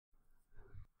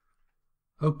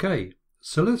Okay,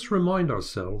 so let's remind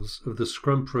ourselves of the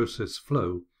Scrum process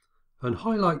flow and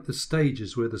highlight the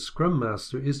stages where the Scrum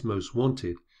Master is most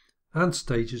wanted and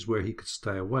stages where he could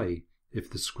stay away if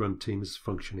the Scrum team is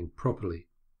functioning properly.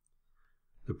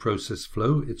 The process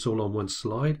flow, it's all on one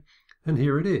slide, and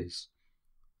here it is.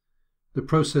 The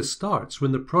process starts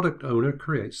when the product owner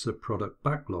creates the product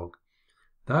backlog.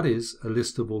 That is, a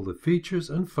list of all the features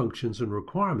and functions and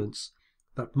requirements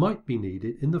that might be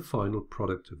needed in the final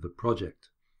product of the project.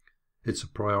 It's a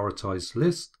prioritized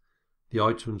list. The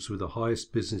items with the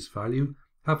highest business value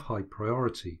have high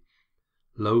priority.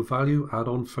 Low value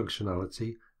add-on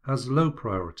functionality has low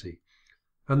priority.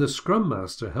 And the Scrum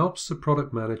Master helps the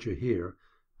product manager here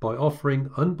by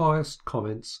offering unbiased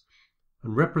comments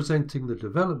and representing the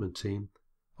development team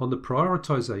on the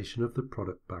prioritization of the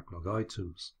product backlog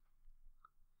items.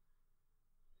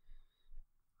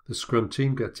 The Scrum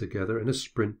team get together in a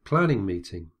sprint planning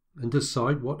meeting and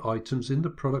decide what items in the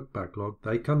product backlog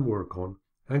they can work on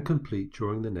and complete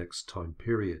during the next time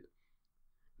period.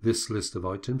 This list of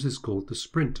items is called the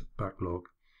sprint backlog.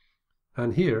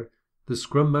 And here, the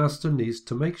Scrum Master needs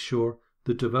to make sure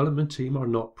the development team are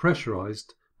not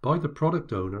pressurized by the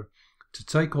product owner to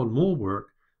take on more work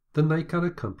than they can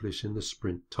accomplish in the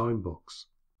sprint time box.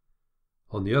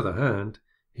 On the other hand,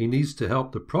 he needs to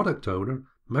help the product owner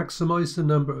maximize the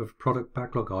number of product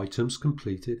backlog items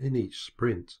completed in each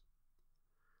sprint.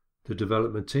 The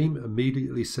development team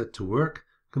immediately set to work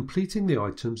completing the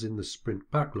items in the sprint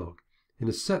backlog in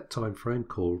a set time frame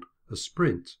called a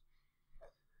sprint.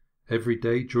 Every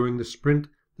day during the sprint,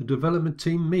 the development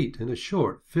team meet in a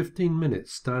short 15-minute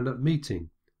stand-up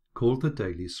meeting called the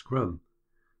Daily Scrum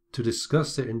to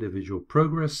discuss their individual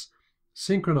progress,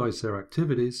 synchronize their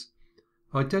activities,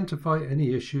 identify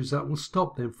any issues that will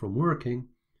stop them from working,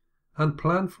 and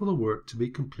plan for the work to be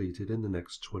completed in the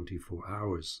next 24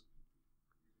 hours.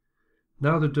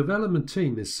 Now, the development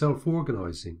team is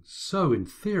self-organizing, so in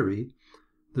theory,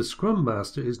 the Scrum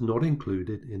Master is not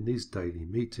included in these daily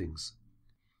meetings,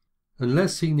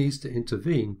 unless he needs to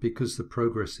intervene because the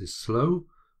progress is slow,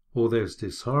 or there's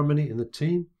disharmony in the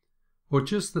team, or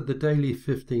just that the daily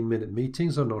 15-minute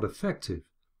meetings are not effective.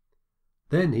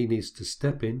 Then he needs to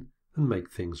step in and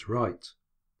make things right.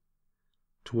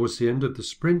 Towards the end of the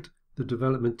sprint, the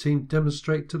development team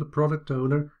demonstrate to the product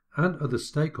owner and other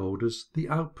stakeholders the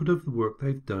output of the work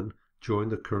they've done during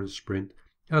the current sprint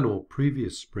and all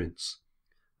previous sprints.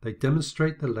 They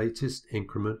demonstrate the latest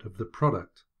increment of the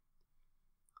product.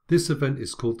 This event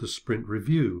is called the Sprint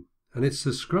Review, and it's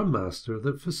the Scrum Master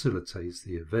that facilitates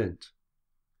the event.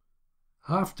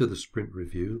 After the Sprint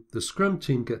Review, the Scrum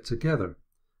team get together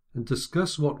and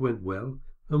discuss what went well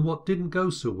and what didn't go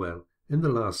so well in the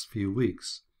last few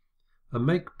weeks, and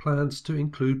make plans to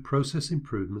include process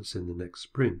improvements in the next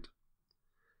sprint.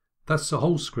 That's the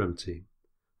whole Scrum team,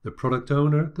 the product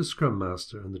owner, the Scrum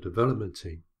Master, and the development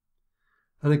team.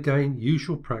 And again,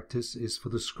 usual practice is for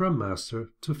the Scrum Master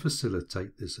to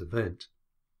facilitate this event.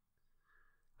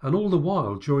 And all the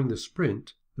while during the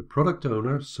sprint, the product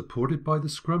owner, supported by the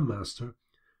Scrum Master,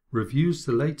 reviews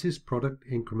the latest product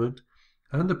increment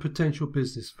and the potential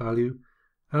business value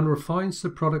and refines the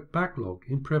product backlog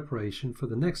in preparation for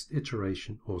the next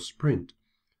iteration or sprint.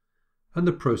 And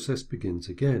the process begins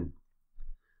again.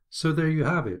 So there you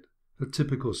have it, a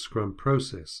typical Scrum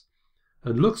process.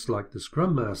 And looks like the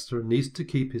Scrum Master needs to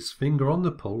keep his finger on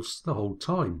the pulse the whole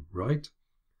time, right?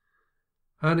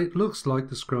 And it looks like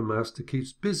the Scrum Master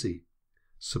keeps busy,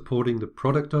 supporting the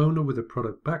product owner with the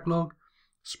product backlog,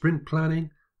 sprint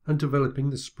planning, and developing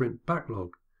the sprint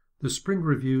backlog, the sprint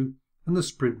review, and the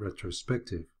sprint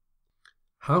retrospective.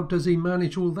 How does he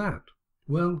manage all that?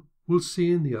 Well, we'll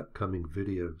see in the upcoming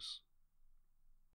videos.